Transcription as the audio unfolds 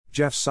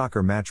Jeff's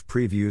Soccer Match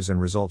Previews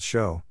and Results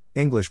Show,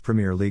 English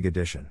Premier League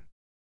Edition.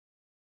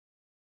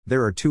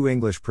 There are 2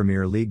 English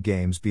Premier League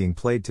games being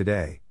played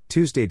today,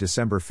 Tuesday,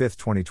 December 5,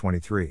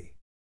 2023.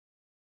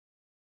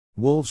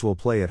 Wolves will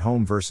play at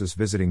home versus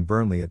visiting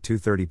Burnley at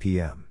 2:30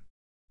 p.m.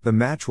 The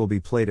match will be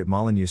played at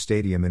Molineux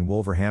Stadium in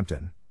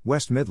Wolverhampton,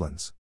 West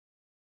Midlands.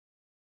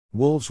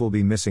 Wolves will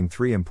be missing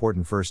 3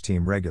 important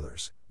first-team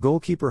regulars.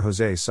 Goalkeeper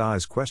Jose Sa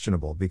is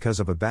questionable because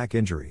of a back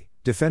injury,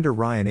 defender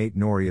Ryan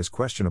Ait-Nouri is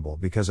questionable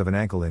because of an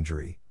ankle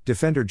injury,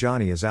 defender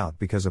Johnny is out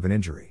because of an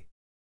injury.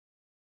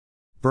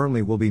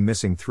 Burnley will be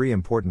missing 3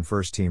 important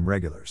first-team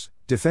regulars.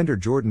 Defender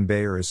Jordan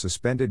Bayer is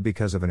suspended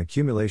because of an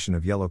accumulation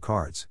of yellow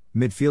cards,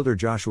 midfielder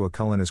Joshua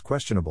Cullen is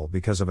questionable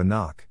because of a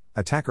knock,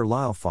 attacker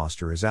Lyle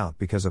Foster is out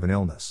because of an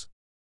illness.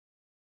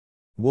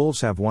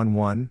 Wolves have won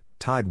 1,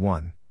 tied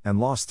 1, and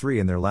lost 3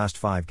 in their last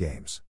 5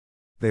 games.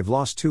 They've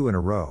lost 2 in a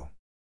row.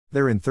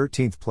 They're in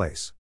 13th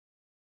place.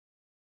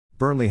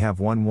 Burnley have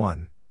won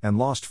 1, and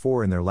lost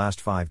 4 in their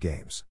last 5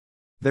 games.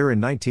 They're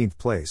in 19th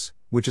place,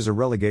 which is a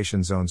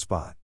relegation zone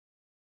spot.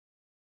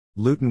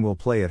 Luton will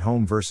play at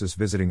home versus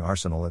visiting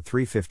Arsenal at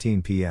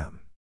 3:15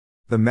 p.m.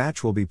 The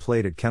match will be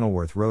played at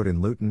Kenilworth Road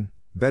in Luton,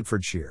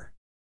 Bedfordshire.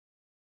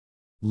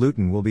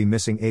 Luton will be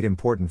missing 8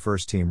 important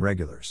first-team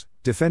regulars.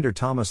 Defender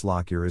Thomas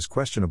Lockyer is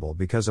questionable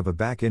because of a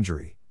back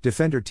injury,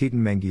 defender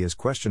Titen Mengi is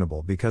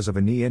questionable because of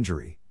a knee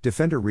injury,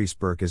 defender Reece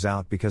Burke is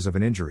out because of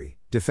an injury,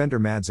 defender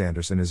Mads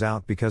Andersen is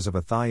out because of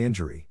a thigh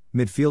injury,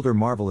 midfielder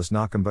Marvelous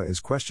Nakamba is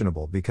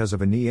questionable because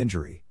of a knee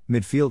injury,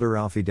 midfielder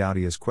Alfie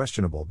Doughty is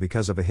questionable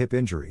because of a hip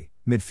injury,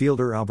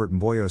 midfielder Albert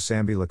Mboyo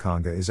Sambi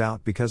Lakanga is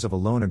out because of a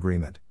loan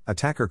agreement,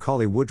 attacker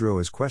Collie Woodrow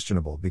is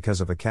questionable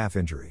because of a calf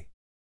injury.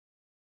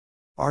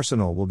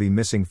 Arsenal will be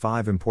missing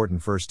 5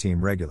 important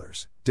first-team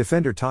regulars.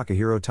 Defender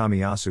Takahiro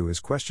Tomiyasu is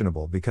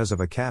questionable because of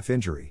a calf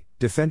injury,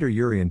 defender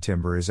Urian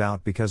Timber is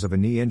out because of a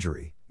knee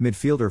injury,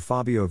 midfielder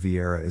Fabio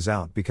Vieira is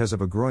out because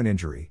of a groin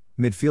injury,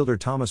 midfielder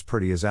Thomas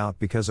Partey is out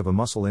because of a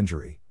muscle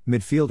injury,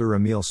 midfielder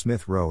Emile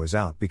Smith-Rowe is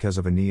out because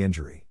of a knee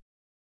injury.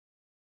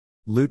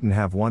 Luton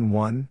have won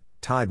 1,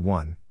 tied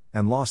 1,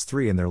 and lost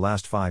 3 in their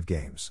last 5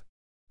 games.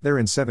 They're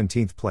in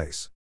 17th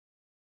place.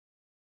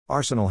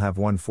 Arsenal have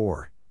won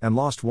 4, and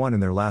lost 1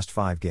 in their last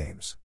 5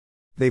 games.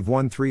 They've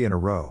won 3 in a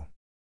row.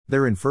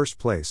 They're in first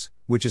place,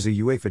 which is a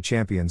UEFA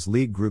Champions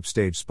League group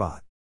stage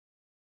spot.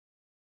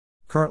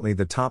 Currently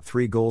the top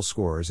 3 goal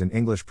scorers in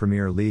English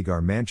Premier League are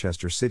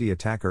Manchester City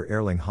attacker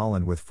Erling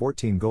Haaland with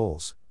 14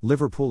 goals,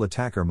 Liverpool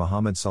attacker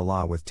Mohamed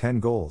Salah with 10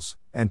 goals,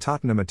 and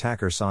Tottenham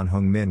attacker Son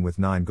Heung-min with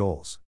 9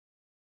 goals.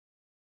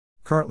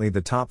 Currently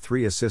the top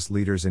 3 assist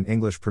leaders in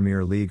English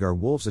Premier League are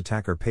Wolves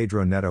attacker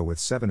Pedro Neto with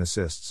 7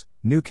 assists,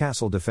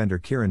 Newcastle defender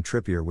Kieran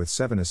Trippier with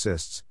 7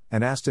 assists,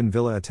 and Aston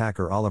Villa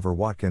attacker Oliver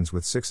Watkins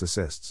with 6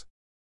 assists.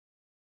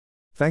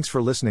 Thanks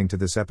for listening to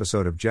this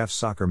episode of Jeff's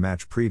Soccer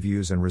Match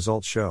Previews and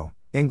Results Show,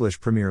 English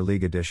Premier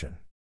League Edition.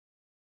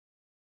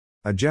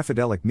 A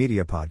Jeffadelic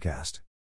Media Podcast.